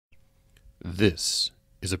This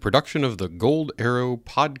is a production of the Gold Arrow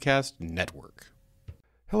Podcast Network.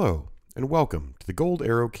 Hello, and welcome to the Gold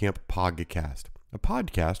Arrow Camp POG-Cast, a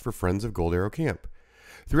podcast for friends of Gold Arrow Camp.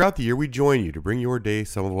 Throughout the year, we join you to bring your day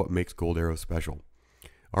some of what makes Gold Arrow special.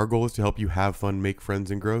 Our goal is to help you have fun, make friends,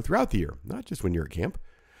 and grow throughout the year, not just when you're at camp.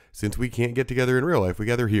 Since we can't get together in real life, we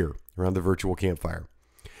gather here, around the virtual campfire.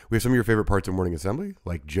 We have some of your favorite parts of morning assembly,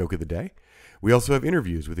 like Joke of the Day. We also have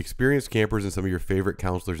interviews with experienced campers and some of your favorite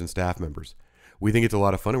counselors and staff members. We think it's a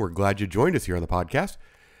lot of fun, and we're glad you joined us here on the podcast.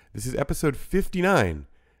 This is episode 59,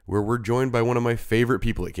 where we're joined by one of my favorite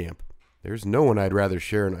people at camp. There's no one I'd rather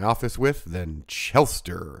share an office with than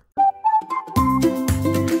Chelster.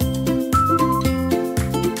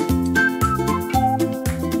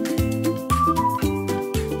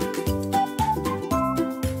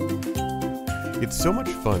 It's so much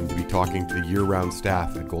fun to be talking to the year-round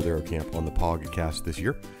staff at Gold Arrow Camp on the POG-Cast this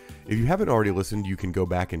year. If you haven't already listened, you can go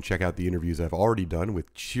back and check out the interviews I've already done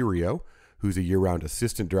with Cheerio, who's a year-round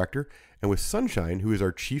assistant director, and with Sunshine, who is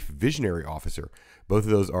our chief visionary officer. Both of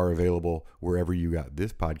those are available wherever you got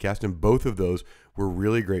this podcast, and both of those were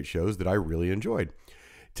really great shows that I really enjoyed.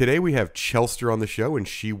 Today we have Chelster on the show, and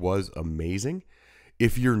she was amazing.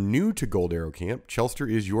 If you're new to Gold Arrow Camp,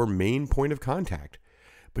 Chelster is your main point of contact.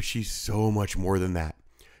 But she's so much more than that.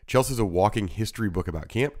 Chelsea's a walking history book about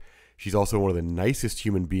camp. She's also one of the nicest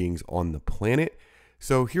human beings on the planet.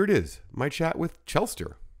 So here it is, my chat with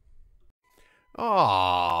Chelster.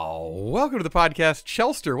 Oh, welcome to the podcast,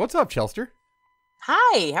 Chelster. What's up, Chelster?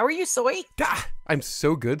 Hi, how are you, Soy? I'm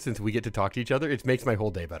so good since we get to talk to each other. It makes my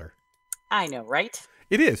whole day better. I know, right?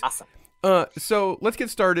 It is. Awesome. So let's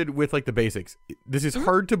get started with like the basics. This is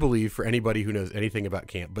hard to believe for anybody who knows anything about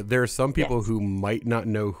camp, but there are some people who might not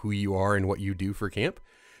know who you are and what you do for camp.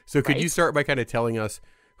 So could you start by kind of telling us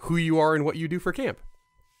who you are and what you do for camp?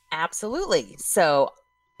 Absolutely. So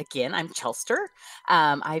again, I'm Chelster.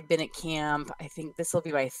 I've been at camp, I think this will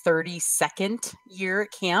be my 32nd year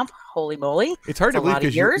at camp. Holy moly. It's hard to believe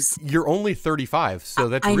because you're only 35, so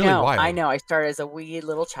that's really wild. I know. I started as a wee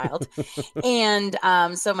little child. And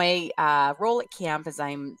so my role at camp is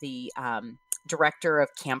I'm the director of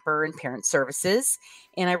camper and parent services.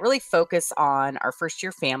 And I really focus on our first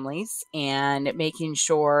year families and making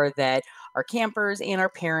sure that our campers and our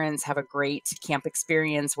parents have a great camp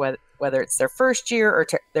experience, whether it's their first year or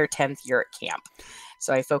their 10th year at camp.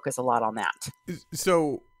 So I focus a lot on that.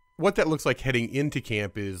 So what that looks like heading into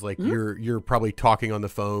camp is like you're probably talking on the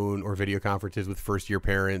phone or video conferences with first year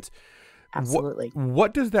parents. Absolutely.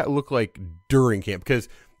 What does that look like during camp? Because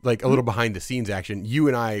like a little behind the scenes action, you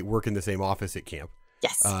and I work in the same office at camp.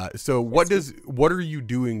 Yes. So what are you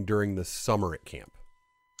doing during the summer at camp?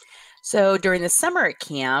 So during the summer at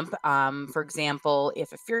camp, for example,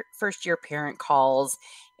 if a first year parent calls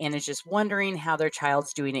and is just wondering how their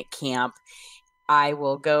child's doing at camp, I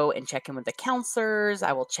will go and check in with the counselors.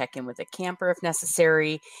 I will check in with the camper if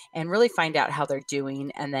necessary and really find out how they're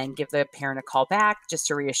doing and then give the parent a call back just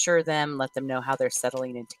to reassure them, let them know how they're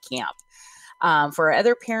settling into camp. For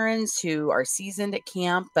other parents who are seasoned at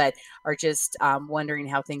camp but are just wondering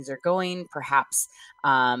how things are going, perhaps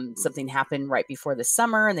something happened right before the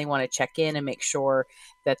summer and they want to check in and make sure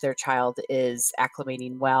that their child is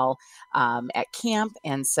acclimating well at camp.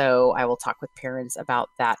 And so I will talk with parents about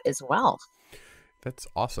that as well. That's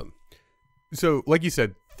awesome. So like you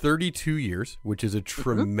said, 32 years, which is a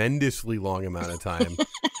tremendously long amount of time.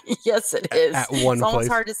 Yes, it is. At one it's place. Almost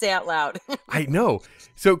hard to say out loud. I know.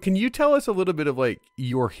 So can you tell us a little bit of like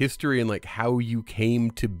your history and like how you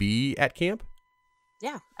came to be at camp?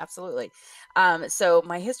 Yeah, absolutely. So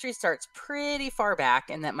my history starts pretty far back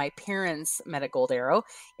in that my parents met at Gold Arrow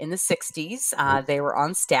in the 60s. They were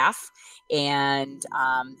on staff and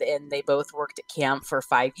they both worked at camp for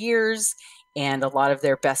 5 years. And a lot of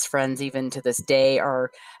their best friends, even to this day,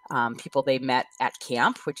 are people they met at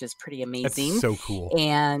camp, which is pretty amazing. That's so cool.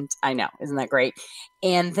 And I know, isn't that great?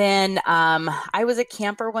 And then I was a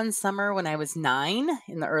camper one summer when I was 9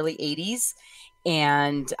 in the early 80s.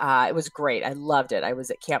 And it was great. I loved it. I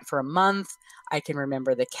was at camp for a month. I can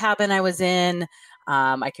remember the cabin I was in.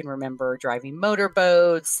 I can remember driving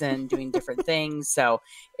motorboats and doing different things. So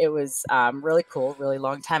it was really cool, really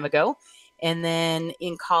long time ago. And then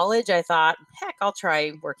in college, I thought, heck, I'll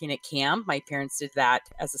try working at camp. My parents did that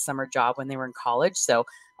as a summer job when they were in college. So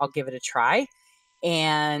I'll give it a try.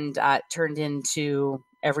 And it turned into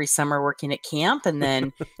every summer working at camp. And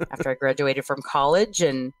then after I graduated from college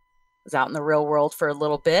and was out in the real world for a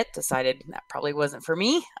little bit, decided that probably wasn't for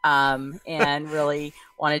me, and really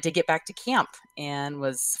wanted to get back to camp and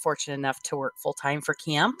was fortunate enough to work full time for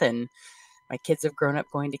camp. And my kids have grown up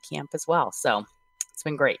going to camp as well. So it's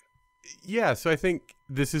been great. Yeah, so I think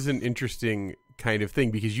this is an interesting kind of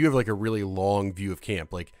thing because you have like a really long view of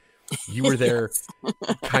camp. Like you were there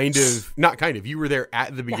you were there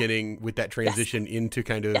at the beginning with that transition into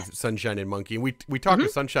kind of Sunshine and Monkey. And we talked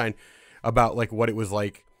with Sunshine about like what it was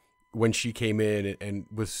like when she came in and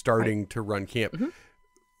was starting to run camp.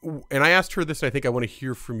 And I asked her this, and I think I want to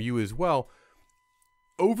hear from you as well.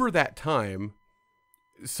 Over that time,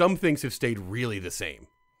 some things have stayed really the same.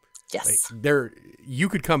 Yes. Like you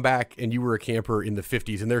could come back and you were a camper in the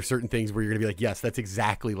 50s, and there are certain things where you're going to be like, yes, that's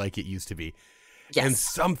exactly like it used to be. Yes. And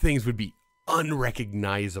some things would be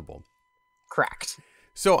unrecognizable. Correct.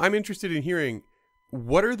 So I'm interested in hearing,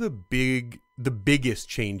 what are the biggest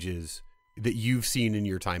changes that you've seen in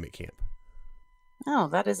your time at camp? Oh,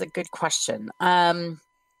 that is a good question. I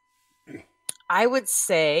would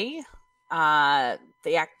say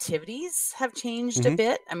the activities have changed a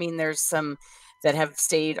bit. I mean, there's some that have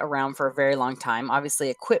stayed around for a very long time. Obviously,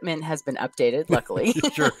 equipment has been updated, luckily,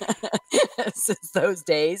 since those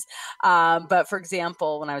days. But for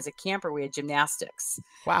example, when I was a camper, we had gymnastics.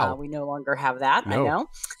 Wow. We no longer have that, No. I know.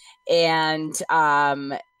 And,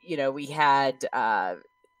 we had,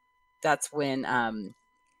 that's when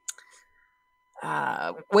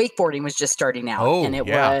wakeboarding was just starting out. Oh, and it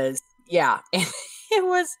was, and it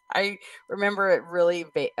was, I remember it really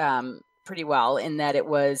pretty well in that it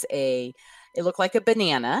looked like a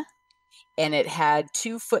banana, and it had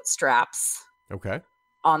 2 foot straps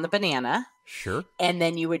on the banana. Sure. And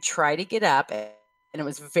then you would try to get up, and it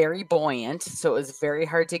was very buoyant. So it was very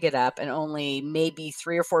hard to get up, and only maybe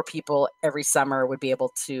 3 or 4 people every summer would be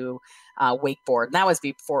able to wakeboard. And that was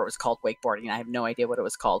before it was called wakeboarding. I have no idea what it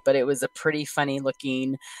was called, but it was a pretty funny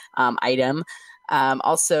looking item.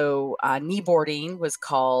 Also, kneeboarding was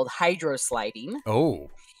called hydro sliding. Oh,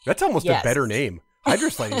 that's almost a better name.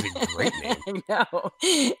 Hydrosliding is a great name. I know.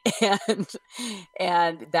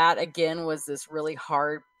 And that again was this really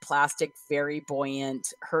hard plastic, very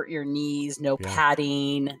buoyant, hurt your knees, no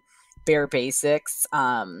padding, bare basics.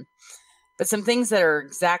 But some things that are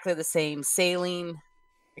exactly the same: sailing,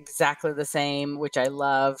 exactly the same, which I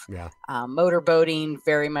love. Yeah. Motorboating,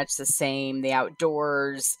 very much the same. The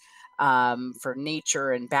outdoors, for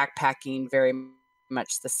nature and backpacking, very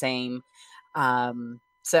much the same.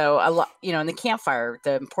 So a lot, in the campfire,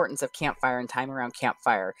 the importance of campfire and time around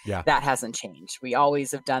campfire, that hasn't changed. We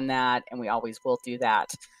always have done that, and we always will do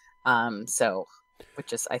that.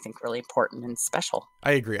 Which is, I think, really important and special.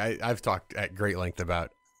 I agree. I've talked at great length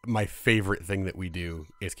about my favorite thing that we do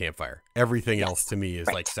is campfire. Everything else to me is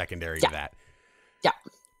like secondary to that. Yeah.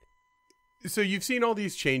 So you've seen all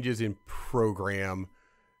these changes in program.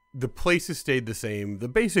 The place has stayed the same. The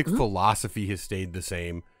basic philosophy has stayed the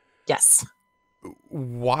same. Yes.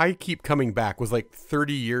 Why keep coming back? Was like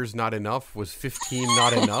 30 years not enough? Was 15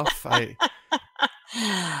 not enough?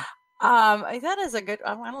 That is a good,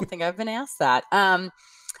 I don't think I've been asked that.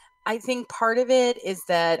 I think part of it is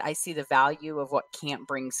that I see the value of what camp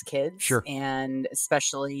brings kids. Sure. And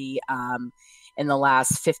especially in the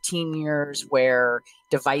last 15 years where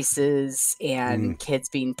devices and kids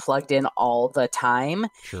being plugged in all the time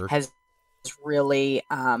has really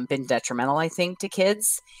been detrimental, I think, to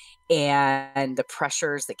kids. And the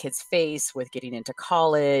pressures that kids face with getting into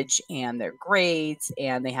college and their grades,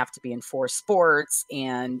 and they have to be in 4 sports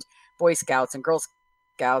and Boy Scouts and Girl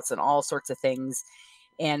Scouts and all sorts of things,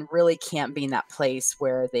 and really camp being that place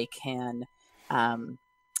where they can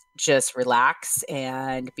just relax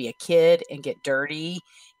and be a kid and get dirty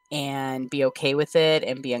and be okay with it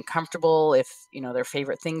and be uncomfortable if, their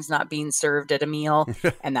favorite thing's not being served at a meal,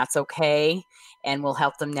 and that's okay. And we'll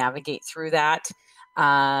help them navigate through that.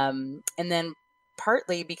 And then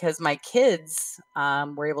partly because my kids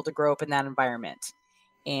were able to grow up in that environment,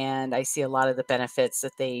 and I see a lot of the benefits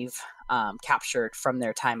that they've captured from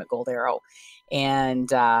their time at Gold Arrow. And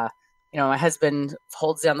my husband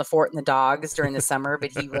holds down the fort and the dogs during the summer,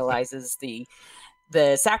 but he realizes the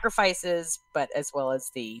sacrifices, but as well as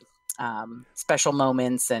the special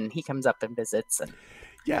moments, and he comes up and visits. And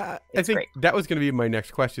I think great. That was going to be my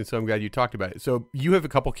next question, so I'm glad you talked about it. So you have a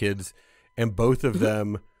couple kids, and both of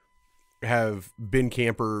them have been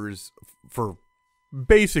campers for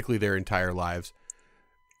basically their entire lives.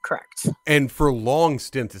 Correct. And for long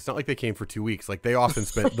stints. It's not like they came for 2 weeks. Like they often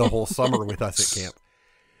spent the whole summer with us at camp.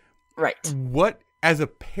 Right. What, as a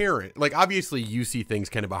parent, like obviously you see things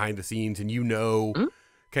kind of behind the scenes and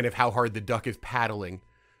kind of how hard the duck is paddling.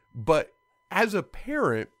 But as a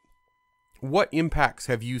parent, what impacts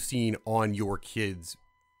have you seen on your kids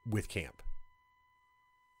with camp?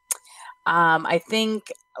 I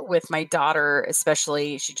think with my daughter,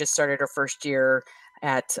 especially, she just started her first year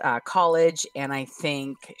at college, and I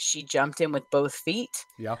think she jumped in with both feet.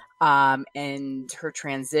 Yeah. And her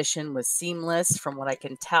transition was seamless from what I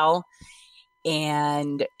can tell.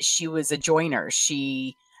 And she was a joiner.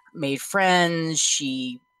 She made friends.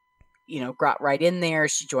 She, got right in there.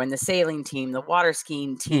 She joined the sailing team, the water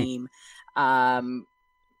skiing team,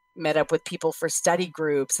 met up with people for study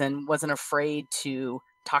groups, and wasn't afraid to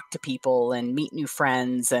talk to people and meet new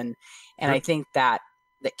friends. And I think that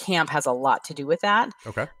camp has a lot to do with that.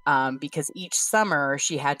 Okay. Because each summer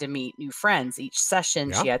she had to meet new friends. Each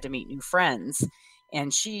session she had to meet new friends.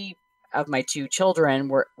 And she, of my two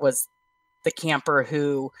children, was the camper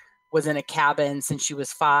who was in a cabin since she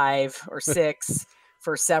was 5 or 6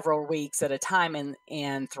 for several weeks at a time,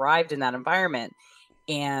 and thrived in that environment.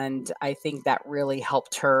 And I think that really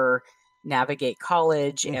helped her navigate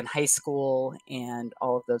college and high school and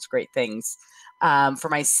all of those great things. For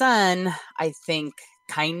my son, I think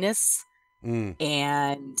kindness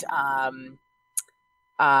and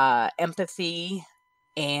empathy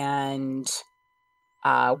and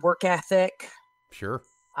work ethic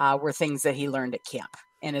were things that he learned at camp.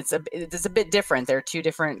 And it's a bit different. They're two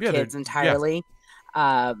different kids entirely.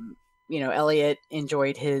 Elliot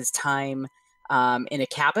enjoyed his time in a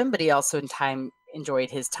cabin, but he also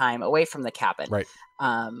enjoyed his time away from the cabin. Right.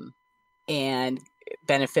 And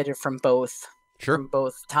benefited from both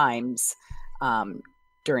times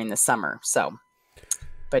during the summer. So,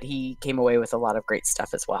 but he came away with a lot of great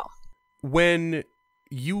stuff as well. When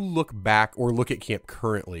you look back or look at camp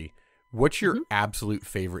currently, what's your absolute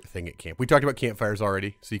favorite thing at camp? We talked about campfires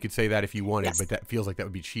already, so you could say that if you wanted, but that feels like that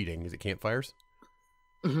would be cheating. Is it campfires?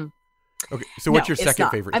 Mm-hmm. Okay, so what's your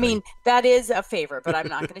second favorite thing? I mean, that is a favorite, but I'm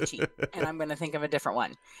not going to cheat, and I'm going to think of a different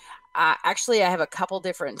one. Actually, I have a couple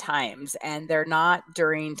different times, and they're not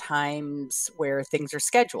during times where things are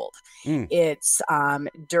scheduled. It's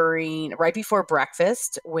right before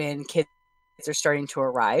breakfast when kids are starting to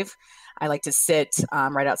arrive. I like to sit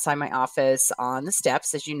right outside my office on the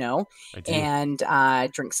steps, as you know, and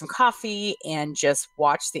drink some coffee and just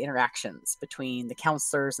watch the interactions between the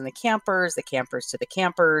counselors and the campers to the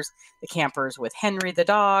campers with Henry the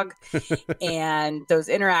dog. And those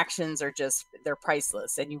interactions are they're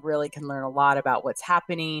priceless. And you really can learn a lot about what's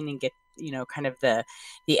happening and get, kind of the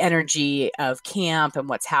energy of camp and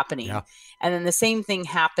what's happening. Yeah. And then the same thing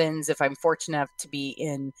happens if I'm fortunate enough to be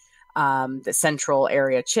in the central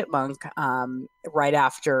area Chipmunk right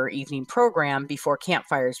after evening program before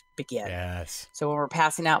campfires begin. Yes. So when we're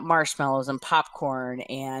passing out marshmallows and popcorn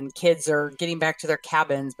and kids are getting back to their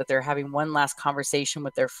cabins, but they're having one last conversation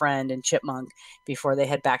with their friend in Chipmunk before they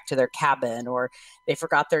head back to their cabin, or they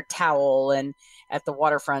forgot their towel and at the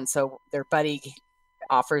waterfront, so their buddy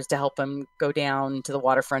offers to help them go down to the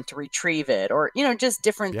waterfront to retrieve it, or just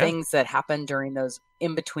different things that happen during those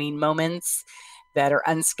in-between moments that are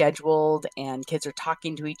unscheduled, and kids are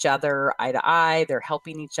talking to each other eye to eye. They're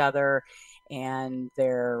helping each other, and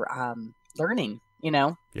they're learning,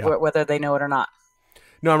 whether they know it or not.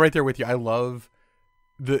 No, I'm right there with you. I love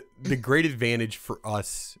the great advantage for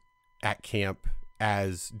us at camp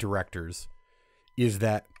as directors is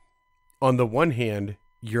that on the one hand,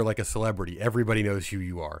 you're like a celebrity. Everybody knows who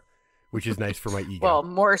you are, which is nice for my ego. Well,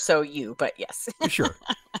 more so you, but yes. Sure.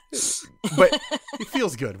 But it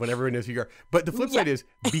feels good when everyone knows who you are. But the flip side is,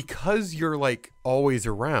 because you're like always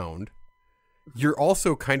around, you're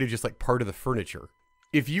also kind of just like part of the furniture.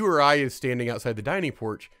 If you or I is standing outside the dining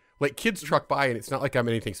porch, like kids truck by and it's not like I'm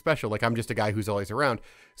anything special. Like I'm just a guy who's always around.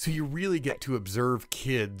 So you really get to observe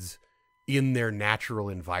kids in their natural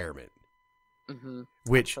environment,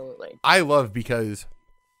 which I love, because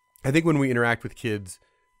I think when we interact with kids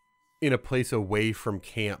in a place away from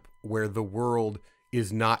camp where the world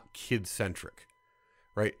is not kid-centric,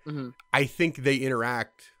 right? I think they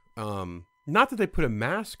interact, not that they put a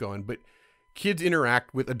mask on, but kids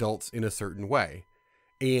interact with adults in a certain way.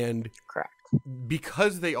 And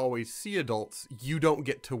because they always see adults, you don't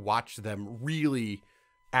get to watch them really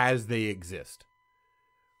as they exist.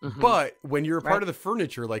 But when you're a part of the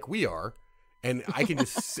furniture like we are, and I can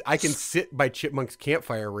just I can sit by Chipmunk's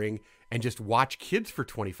campfire ring and just watch kids for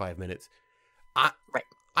 25 minutes. I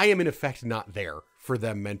am in effect not there for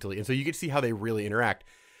them mentally. And so you get to see how they really interact.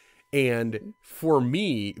 And for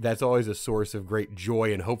me, that's always a source of great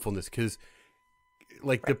joy and hopefulness, because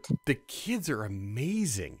like the kids are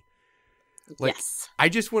amazing. Like, I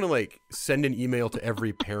just want to like send an email to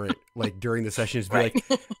every parent like during the sessions, be like,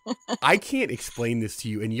 I can't explain this to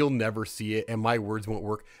you and you'll never see it and my words won't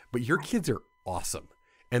work, but your kids are awesome.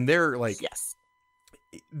 And they're like,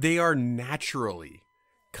 they are naturally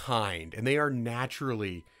kind, and they are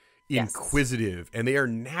naturally inquisitive, and they are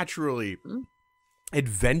naturally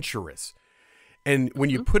adventurous. And when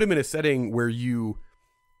you put them in a setting where you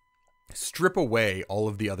strip away all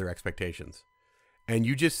of the other expectations and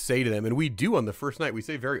you just say to them, and we do on the first night, we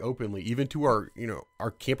say very openly, even to our,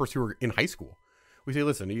 our campers who are in high school, we say,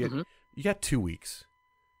 listen, you got 2 weeks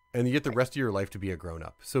and you get the rest of your life to be a grown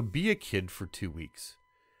up. So be a kid for 2 weeks.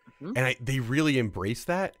 And they really embrace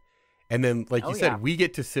that. And then, like you said, we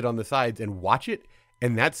get to sit on the sides and watch it.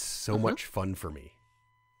 And that's so much fun for me.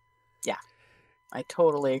 Yeah, I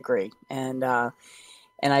totally agree. And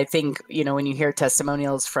I think, when you hear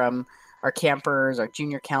testimonials from our campers, our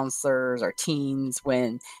junior counselors, our teens,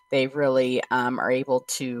 when they really are able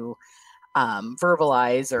to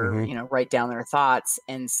verbalize or, write down their thoughts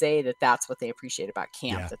and say that that's what they appreciate about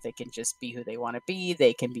camp, that they can just be who they want to be.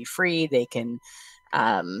 They can be free. They can,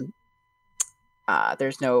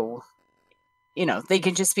 there's no, they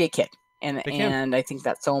can just be a kid. And I think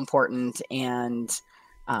that's so important. And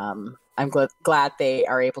I'm glad they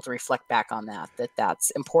are able to reflect back on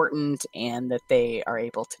that's important and that they are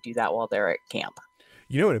able to do that while they're at camp.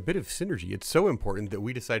 In a bit of synergy, it's so important that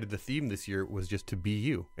we decided the theme this year was just to be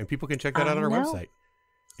you. And people can check that out on our website.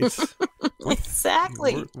 It's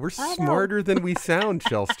exactly. We're smarter than we sound,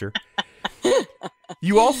 Chelster.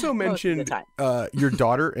 You also mentioned your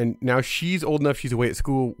daughter, and now she's old enough, she's away at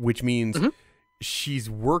school, which means she's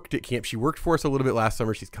worked at camp. She worked for us a little bit last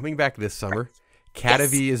summer. She's coming back this summer.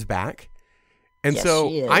 Catavi is back. And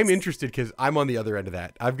so I'm interested because I'm on the other end of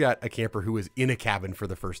that. I've got a camper who was in a cabin for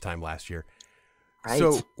the first time last year. Right.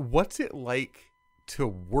 So what's it like to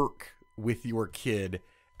work with your kid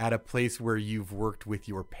at a place where you've worked with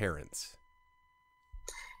your parents?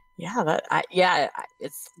 Yeah,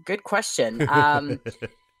 it's a good question. I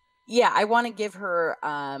want to give her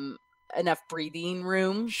enough breathing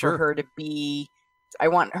room for her to be, I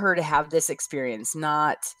want her to have this experience,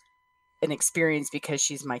 not an experience because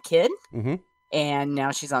she's my kid and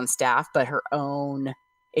now she's on staff, but her own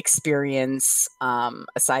experience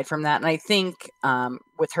aside from that. And I think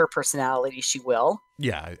with her personality, she will.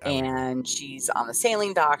 Yeah. And she's on the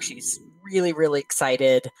sailing dock. She's really, really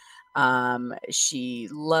excited. She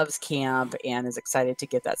loves camp and is excited to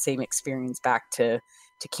get that same experience back to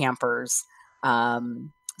campers.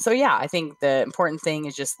 I think the important thing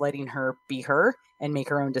is just letting her be her and make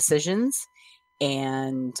her own decisions.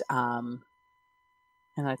 And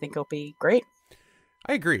I think it'll be great.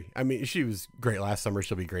 I agree. I mean, she was great last summer.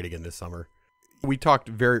 She'll be great again this summer. We talked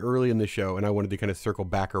very early in the show, and I wanted to kind of circle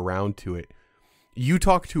back around to it. You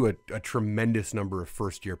talked to a tremendous number of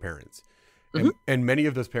first-year parents, and many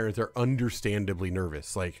of those parents are understandably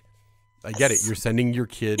nervous. Like, I get it. You're sending your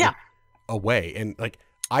kid away. And, like,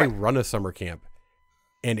 I run a summer camp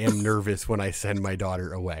and am nervous when I send my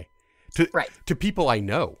daughter away to people I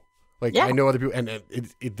know. Like, I know other people, and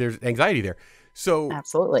there's anxiety there. So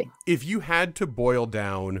absolutely, if you had to boil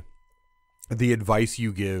down the advice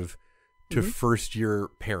you give to first year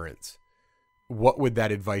parents, what would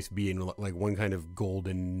that advice be in like one kind of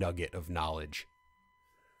golden nugget of knowledge?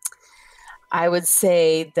 I would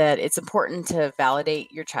say that it's important to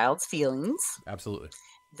validate your child's feelings. Absolutely.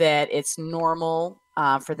 That it's normal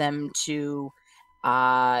for them to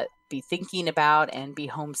be thinking about and be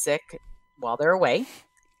homesick while they're away.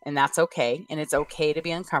 And that's okay. And it's okay to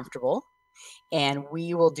be uncomfortable. And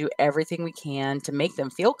we will do everything we can to make them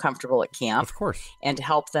feel comfortable at camp. Of course. And to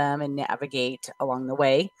help them and navigate along the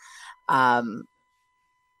way. An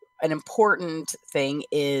important thing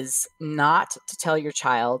is not to tell your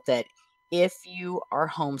child that if you are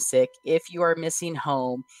homesick, if you are missing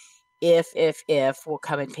home, if we'll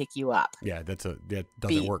come and pick you up. Yeah, that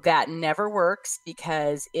doesn't work. That never works,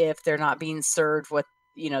 because if they're not being served with,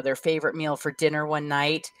 their favorite meal for dinner one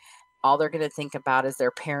night, all they're going to think about is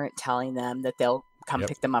their parent telling them that they'll come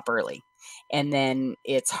pick them up early. And then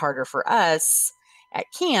it's harder for us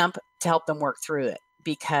at camp to help them work through it,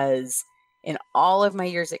 because in all of my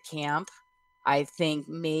years at camp, I think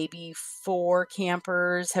maybe 4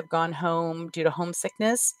 campers have gone home due to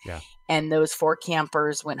homesickness. Yeah. And those 4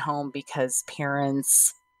 campers went home because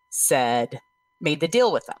parents made the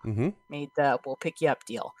deal with them, made the we'll pick you up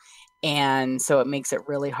deal. And so it makes it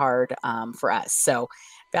really hard for us. So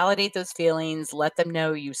validate those feelings, let them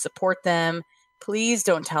know you support them. Please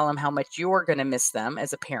don't tell them how much you're going to miss them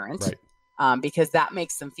as a parent. Right. Because that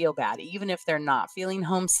makes them feel bad, even if they're not feeling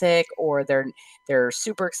homesick or they're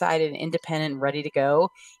super excited and independent and ready to go.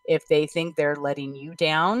 If they think they're letting you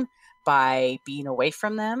down by being away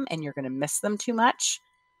from them and you're going to miss them too much,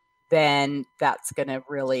 then that's going to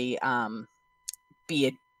really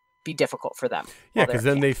be difficult for them. Yeah, because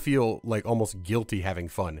then they feel like almost guilty having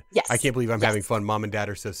fun. Yes. I can't beve I'm having fun. Mom and dad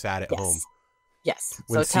are so sad at home. Yes.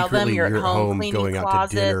 When so tell them you're at home going closets. out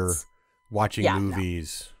to dinner, watching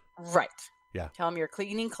movies. No. Right. Yeah. Tell them you're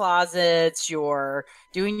cleaning closets, you're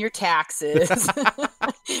doing your taxes,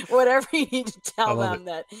 whatever you need to tell them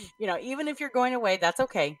that, even if you're going away, that's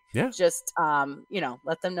okay. Yeah. Just,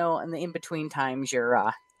 let them know in the in-between times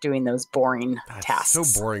you're doing those boring tasks. So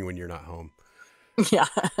boring when you're not home. Yeah.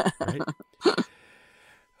 Right?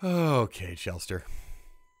 Okay, Chelster.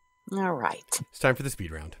 All right. It's time for the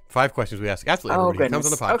speed round. 5 questions we ask absolutely everybody who comes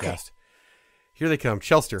on the podcast. Okay. Here they come.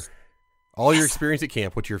 Chelster, all your experience at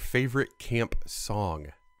camp, what's your favorite camp song?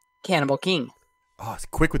 Cannibal King. Oh, it's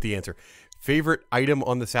quick with the answer. Favorite item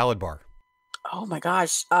on the salad bar? Oh, my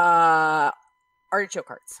gosh. Artichoke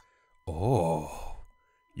hearts. Oh,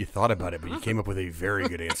 you thought about it, but you came up with a very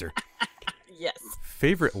good answer. Yes.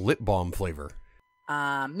 Favorite lip balm flavor?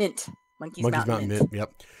 Mint. Monkey's Mountain Mint.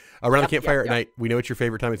 Yep. Around the campfire at night, we know it's your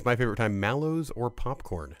favorite time. It's my favorite time. Mallows or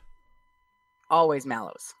popcorn? Always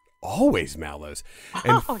mallows. Always mallows.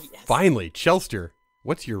 And yes. Finally, Chelster,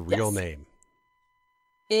 what's your real name?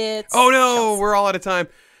 It's Oh, no, Chelster. We're all out of time.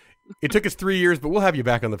 It took us 3 years, but we'll have you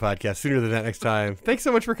back on the podcast sooner than that next time. Thanks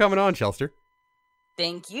so much for coming on, Chelster.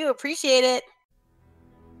 Thank you. Appreciate it.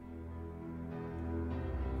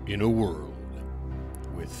 In a world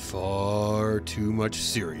with far too much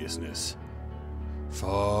seriousness,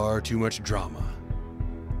 far too much drama,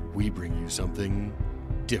 we bring you something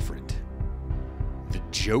different. The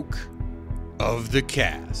joke of the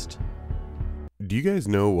cast. Do you guys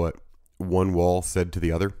know what one wall said to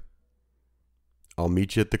the other? I'll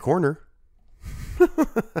meet you at the corner.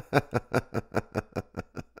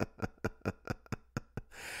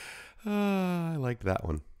 I liked that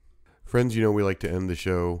one. Friends, we like to end the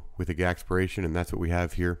show with a GACspiration, and that's what we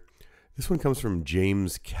have here. This one comes from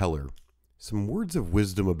James Keller. Some words of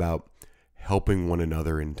wisdom about helping one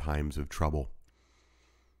another in times of trouble.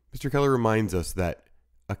 Mr. Keller reminds us that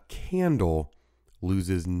a candle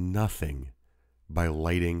loses nothing by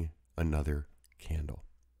lighting another candle.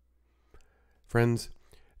 Friends,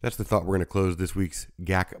 that's the thought we're going to close this week's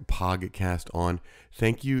POG-Cast on.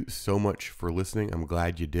 Thank you so much for listening. I'm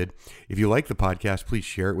glad you did. If you like the podcast, please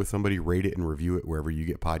share it with somebody, rate it, and review it wherever you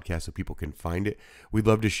get podcasts so people can find it. We'd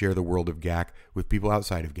love to share the world of GAC with people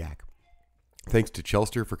outside of GAC. Thanks to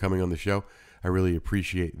Chelster for coming on the show. I really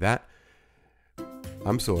appreciate that.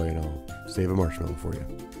 I'm Soy, and I'll save a marshmallow for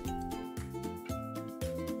you.